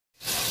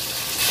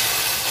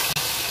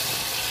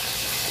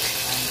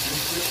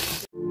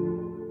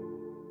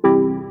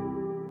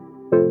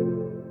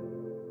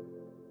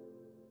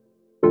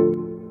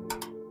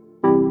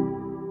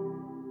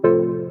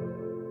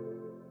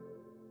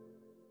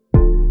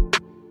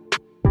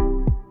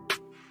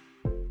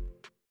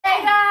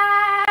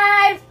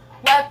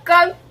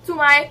to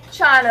my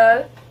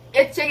channel.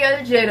 It's your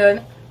girl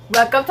Jadyn.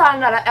 Welcome to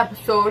another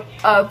episode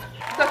of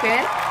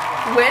Cooking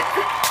with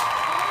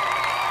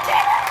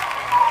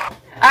Jadyn.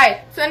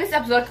 Alright, so in this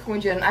episode of Cooking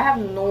with Jadyn, I have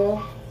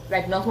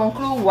not one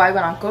clue why I'm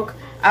gonna cook.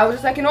 I was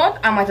just like, you know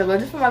what, I might as well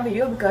just film my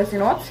video because you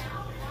know what,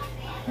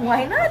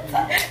 why not?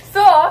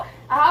 So I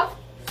have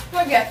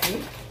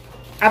spaghetti.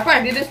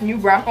 Apparently this new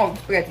brand called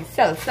spaghetti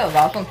sells or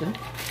something.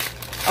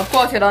 Of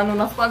course you don't know,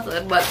 not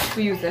sponsored, but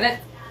we're using it.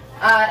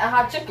 And I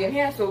have chicken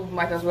here, so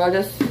might as well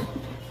just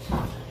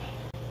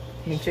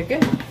make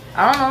chicken.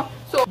 I don't know.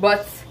 So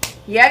but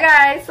yeah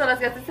guys, so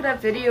let's get into the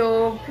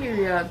video.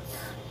 Period.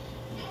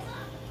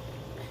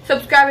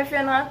 Subscribe if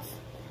you're not,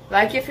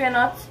 like if you're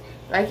not,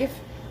 like if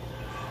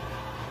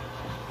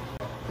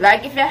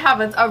you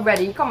haven't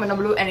already. Comment down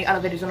below any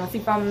other videos you want to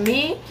see from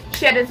me.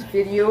 Share this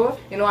video.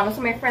 You know, I know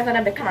so many friends and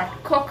them they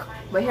cannot cook,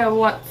 but here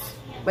what,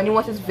 when you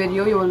watch this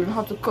video you will learn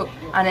how to cook,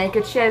 and then you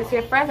can share it to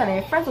your friends, and then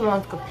your friends will learn how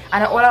to cook,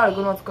 and then all are going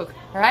to know how to cook.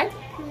 Alright?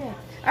 Yeah.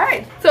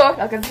 Alright, so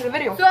let's get into the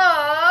video.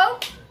 So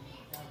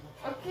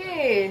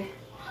okay.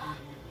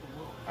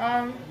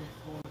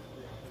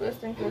 First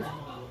thing first,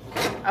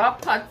 I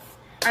have pots.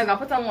 I'm gonna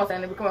put some water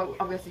in it because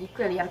obviously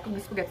clearly you have to cook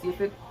the spaghetti if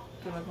you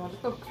do not want to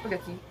cook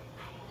spaghetti.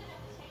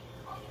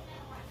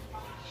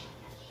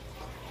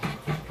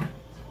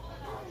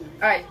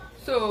 Alright,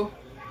 so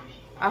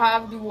I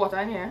have the water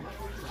in here.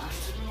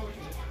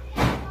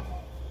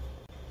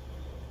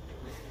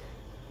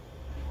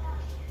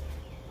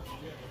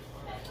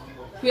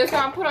 We're just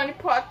gonna put on the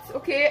pot,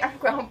 okay? I'm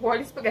gonna boil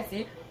the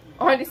spaghetti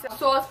on the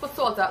sauce. Put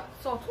salt up.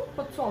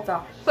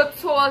 Put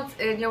salt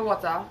in your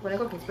water when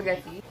you're cooking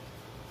spaghetti.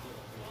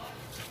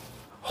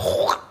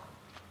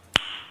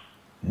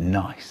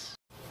 Nice.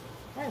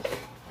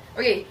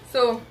 Okay,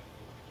 so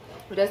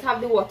we just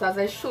have the water as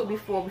I showed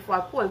before I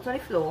pour it on the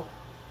floor.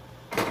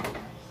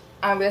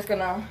 And we're just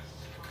gonna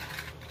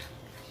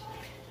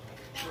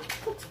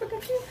cook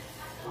spaghetti.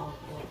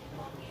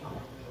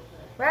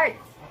 Right.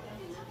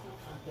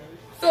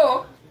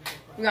 So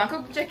we're gonna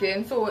cook the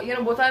chicken. So you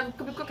know both are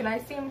could be cooking at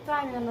the same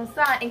time, you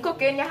understand? In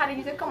cooking you have to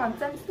use your common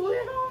sense too,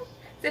 you know.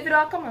 So if you don't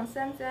have common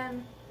sense,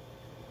 then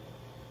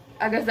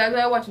I guess that's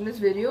why I'm watching this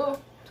video,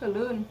 to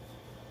learn.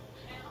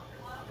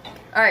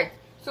 Alright,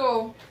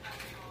 so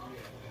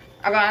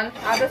I'm gonna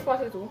add this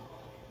water too.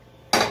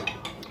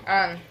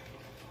 And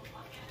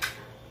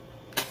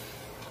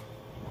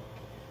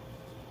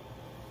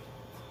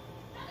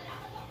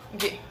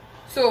okay,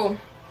 so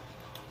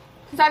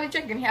since I have the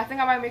chicken here, I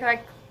think I might make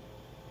like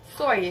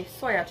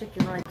soya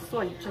chicken, like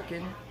soy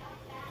chicken.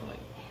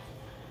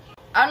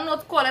 I don't know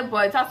what to call it,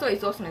 but it has soy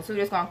sauce in it, so we're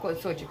just gonna call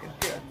it soy chicken.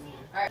 Yeah.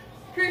 Alright.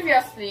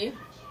 Previously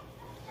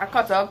I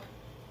cut up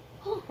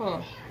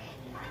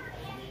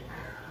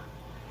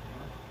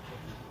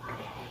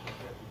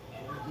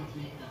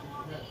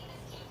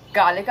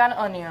garlic and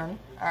onion.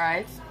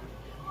 Alright,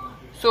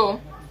 so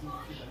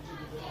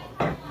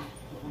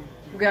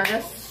we're gonna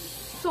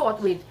just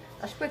wait,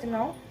 I should put it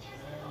now.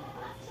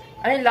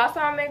 I think last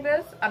time I make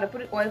this I had to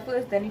put the oil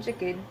first, then the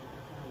chicken.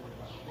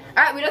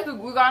 Alright, we're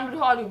gonna do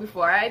the hard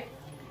before, right?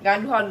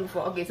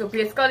 Okay, so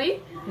basically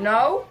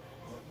now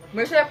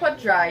make sure I put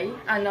dry,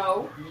 and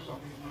now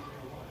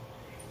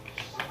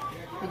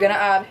we're gonna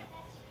add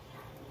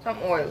some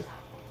oil.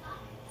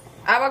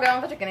 I have a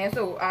gram of the chicken here,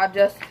 so I'll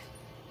just,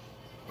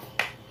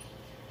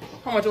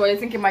 how much oil you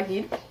think you might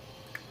need?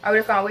 I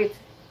just can't wait.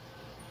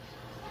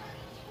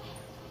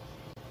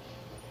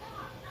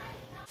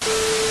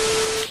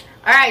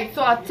 Alright,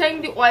 so I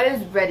think the oil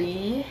is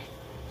ready.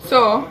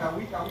 So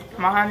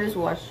my hand is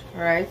washed.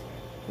 Alright,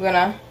 we're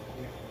gonna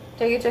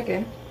take the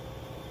chicken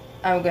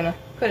and we're gonna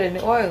put it in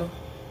the oil.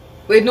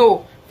 Wait,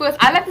 no, first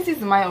I like to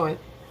season my oil.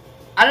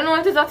 I don't know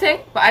what it is I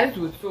take, but I just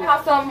do it. So I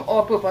have some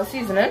all-purpose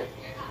seasoning.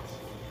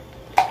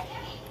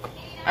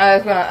 I'm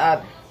just gonna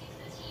add.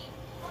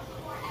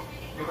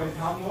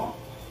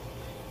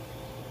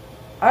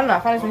 I don't know, I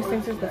can't mix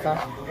things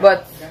better.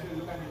 But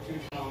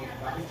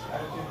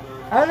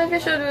I don't know if you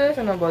should do this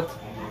or not, but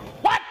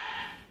what?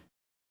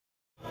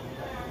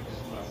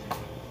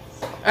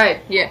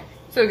 Alright, yeah.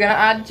 So we're gonna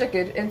add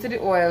chicken into the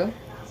oil.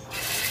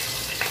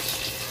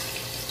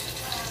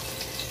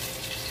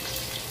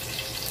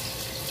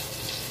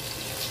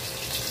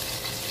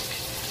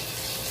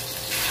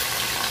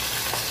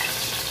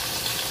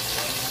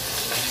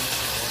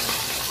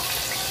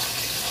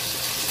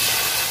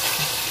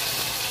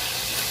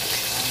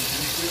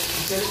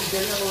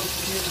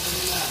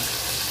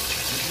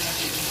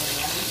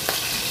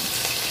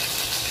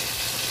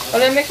 Well,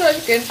 then make sure the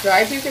chicken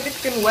dry. Please keep the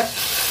chicken wet.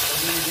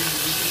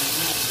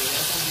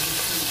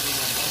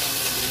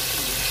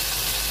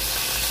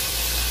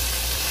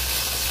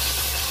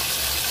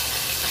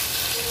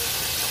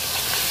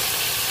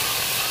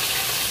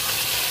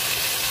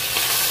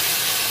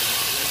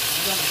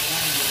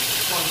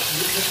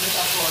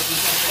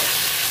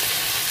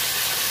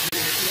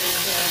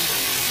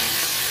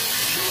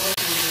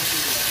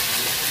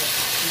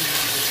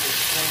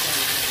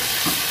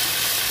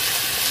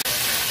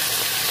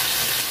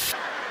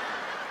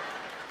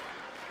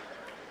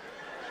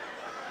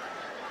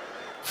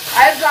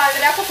 I've got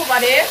it up over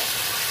there.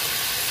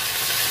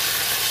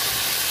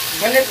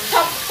 When it's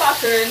top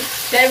pattern,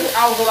 then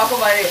I'll go back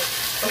over there.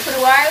 But for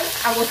a while,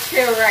 I will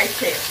stay right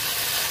here.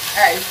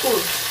 Alright, cool.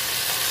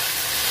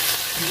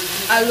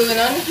 I'll do it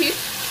on the heat.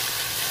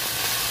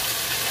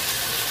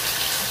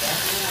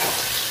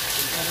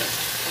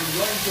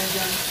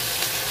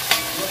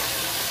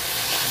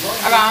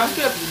 I'm going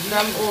to flip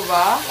them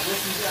over.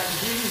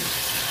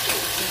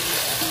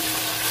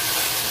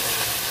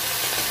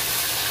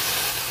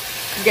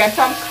 Get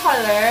some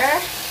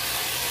color.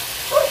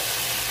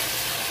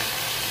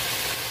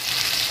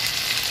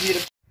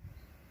 Beautiful.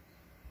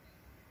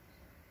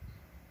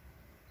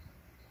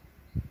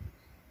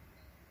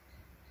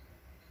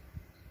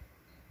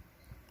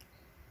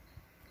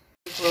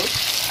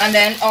 And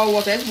then our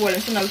water is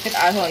boiling, so now we can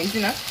add honey,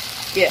 you know?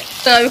 Yeah.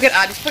 So now we can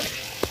add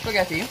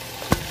spaghetti.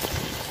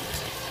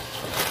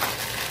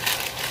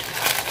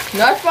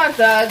 Not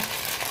sponsored,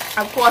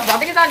 of course, but I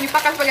think it's a new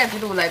pack of spaghetti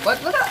too, like,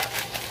 but look at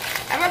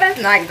I find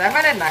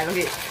that nice,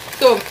 okay.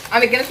 So I'm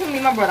making this for me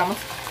and my brother, my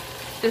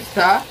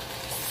sister.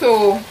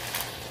 So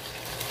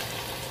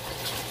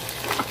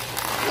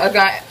I'm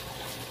gonna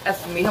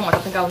estimate how much I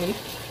think I'll need.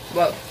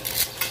 Well,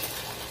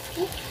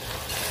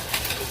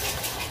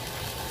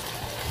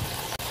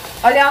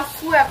 I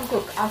swear I can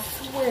cook. I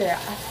swear,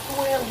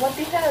 what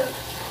the hell?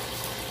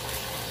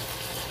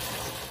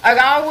 I'm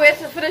gonna wait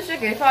for the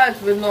chicken for it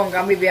to be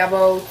longer, maybe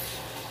about,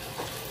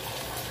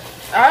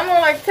 I don't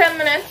know, like 10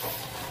 minutes.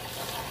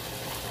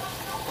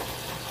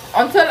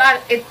 Until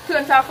it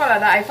turns a color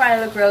that I find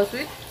it look real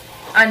sweet.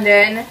 And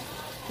then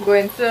go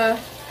into,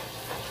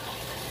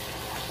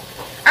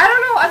 I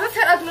don't know, as I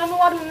said, I don't know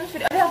what I'm doing this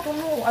video. I don't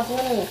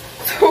know.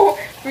 So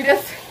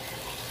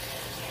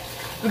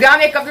we're gonna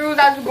make up the rules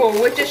as we go,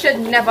 which you should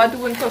never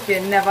do in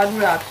cooking. Never do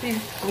that.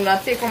 Please do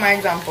not take for my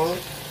example.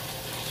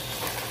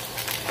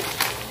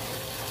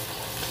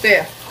 So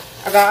yeah,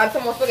 I'm gonna add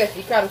some more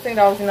spaghetti because I think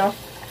that was enough.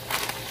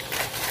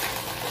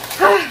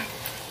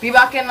 Be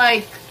back in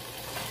like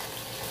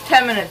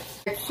 10 minutes.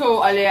 So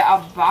I lay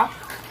it back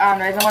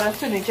and right now I'm gonna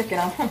turn the chicken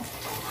on.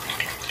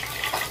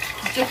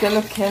 Chicken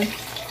looking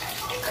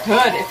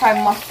good, if I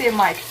must say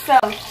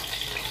myself.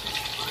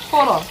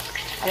 Hold on.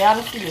 I have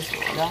to see this. I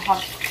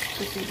have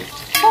to see this.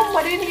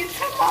 Somebody needs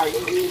somebody.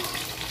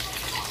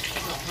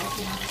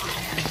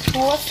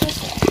 What's this?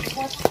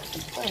 What's that?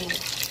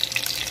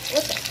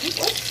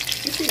 What?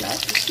 You see that?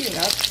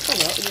 Come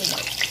on, oh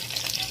my.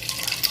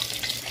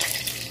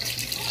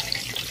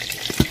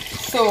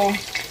 So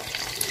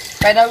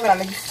right now we're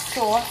gonna make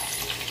sauce.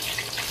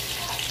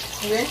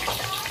 Okay.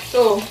 So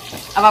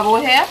I have a bowl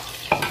here,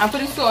 and for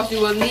the sauce you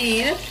will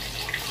need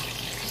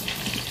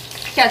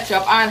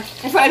ketchup, and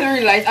if I don't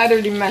realize I don't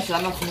really measure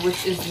nothing,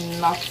 which is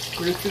not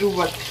great to do,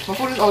 but my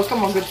food is always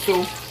come on good.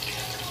 So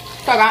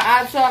I'm gonna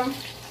add some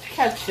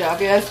ketchup.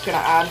 Yes, gonna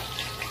add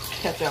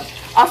ketchup.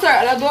 Oh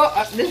sorry, I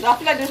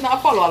feel like this is not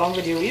a follow along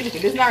video. This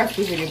is not a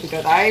recipe video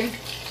because I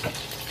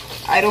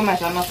don't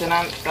measure nothing,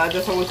 that's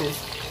just how it is.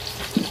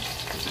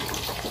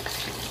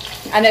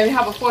 And then we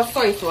have, of course,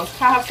 soy sauce.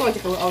 I have soy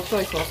chicken without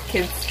soy sauce,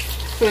 kids.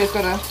 So we're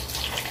gonna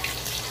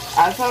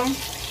add some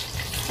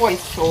soy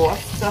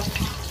sauce.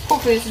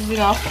 Hopefully this is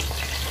enough.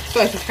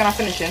 Soy sauce kind of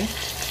finishing.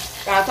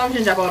 Add some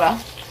ginger powder.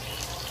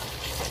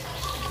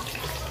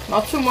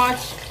 Not too much.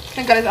 I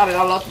think I just added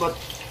a lot, but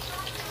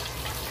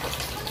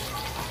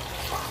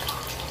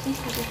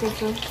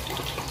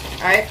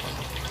alright.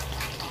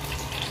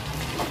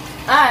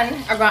 And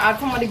I'm gonna add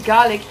some of the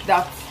garlic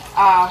that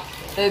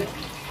the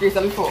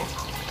grated before.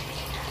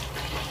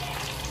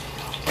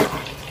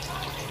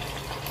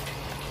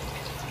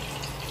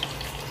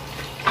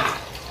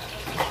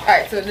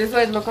 Alright, so this is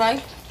what it looks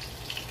like.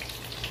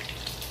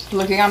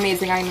 Looking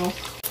amazing, I know.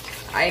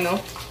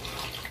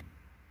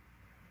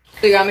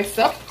 So you gotta mix it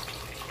up.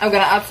 I'm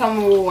gonna add some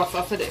more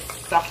water to this.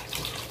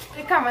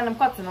 The camera I'm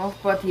cutting off,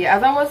 but yeah,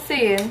 as I was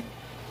saying,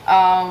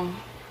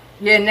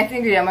 yeah, next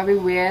ingredient might be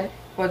weird,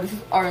 but this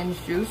is orange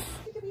juice.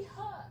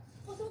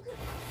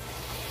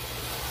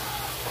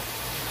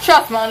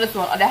 Trust me on this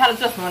one. They had to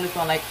trust me on this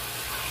one, like.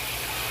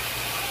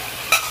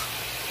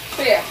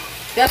 So yeah,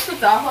 just put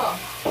that,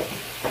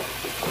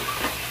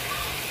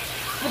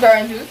 the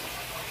orange juice,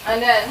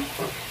 and then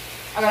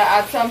I'm gonna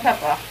add some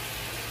pepper.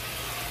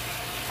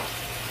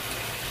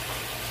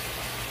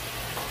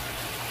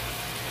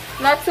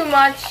 Not too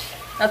much,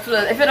 not too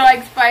little. If you don't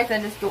like spice,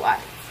 then just go add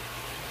it.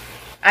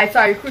 I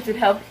saw recruited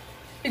help.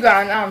 You go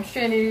and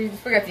strain the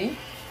spaghetti,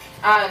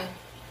 and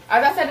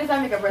as I said, this is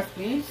a makeup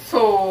recipe,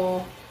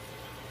 so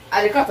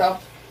I cut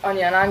up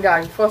onion and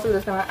garlic. First, we're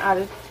just gonna add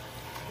it.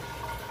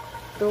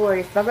 Don't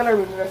worry, it's not gonna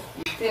ruin the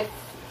recipe.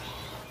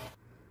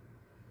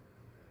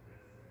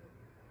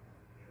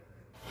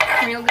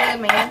 Real good,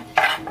 man.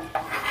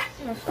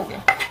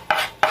 Okay.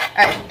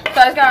 Alright, so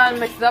I just gonna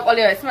mix it up. Oh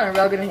yeah, it smells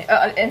real good in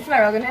here. It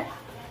smells real good in here.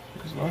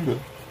 It smells good.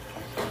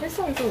 It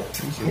smells good.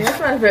 Yeah, it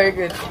smells very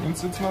good. It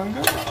smells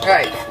good.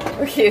 Right.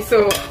 Okay,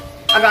 so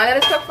I'm gonna let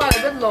it cook for a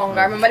little bit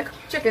longer. Remember the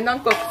chicken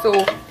don't cook, so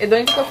it don't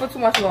need to cook for too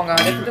much longer.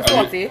 Let's just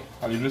saute.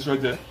 I'll leave this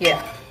right there.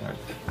 Yeah. Right.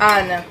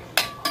 And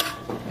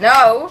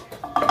now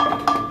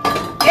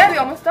Yeah, we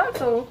almost done,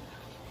 so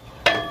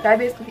that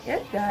basically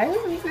it, guys.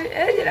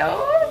 It, you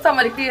know,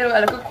 somebody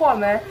could call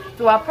me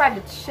to a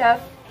private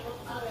chef.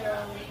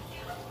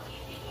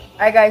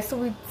 Alright guys, so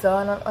we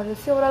done. I'll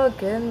just see what I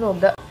look in.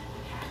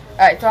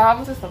 Alright, so I have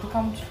my sister to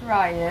come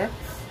try it.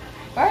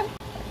 Right?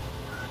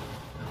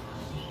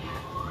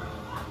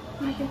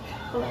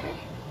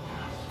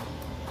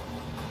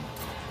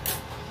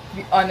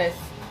 Be honest.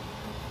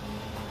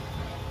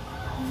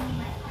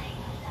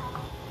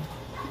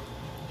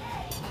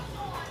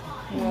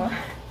 What?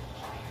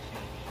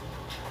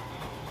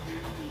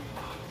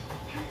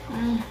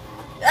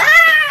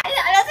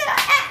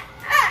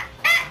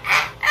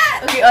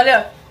 Okay,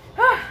 earlier.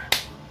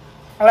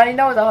 Alright,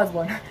 that was her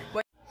husband.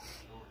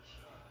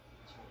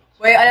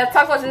 Wait, I'll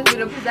talk about this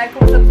video. Please like,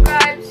 comment,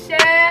 subscribe,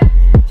 share.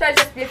 Try to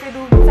just be if you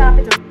do, tap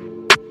it.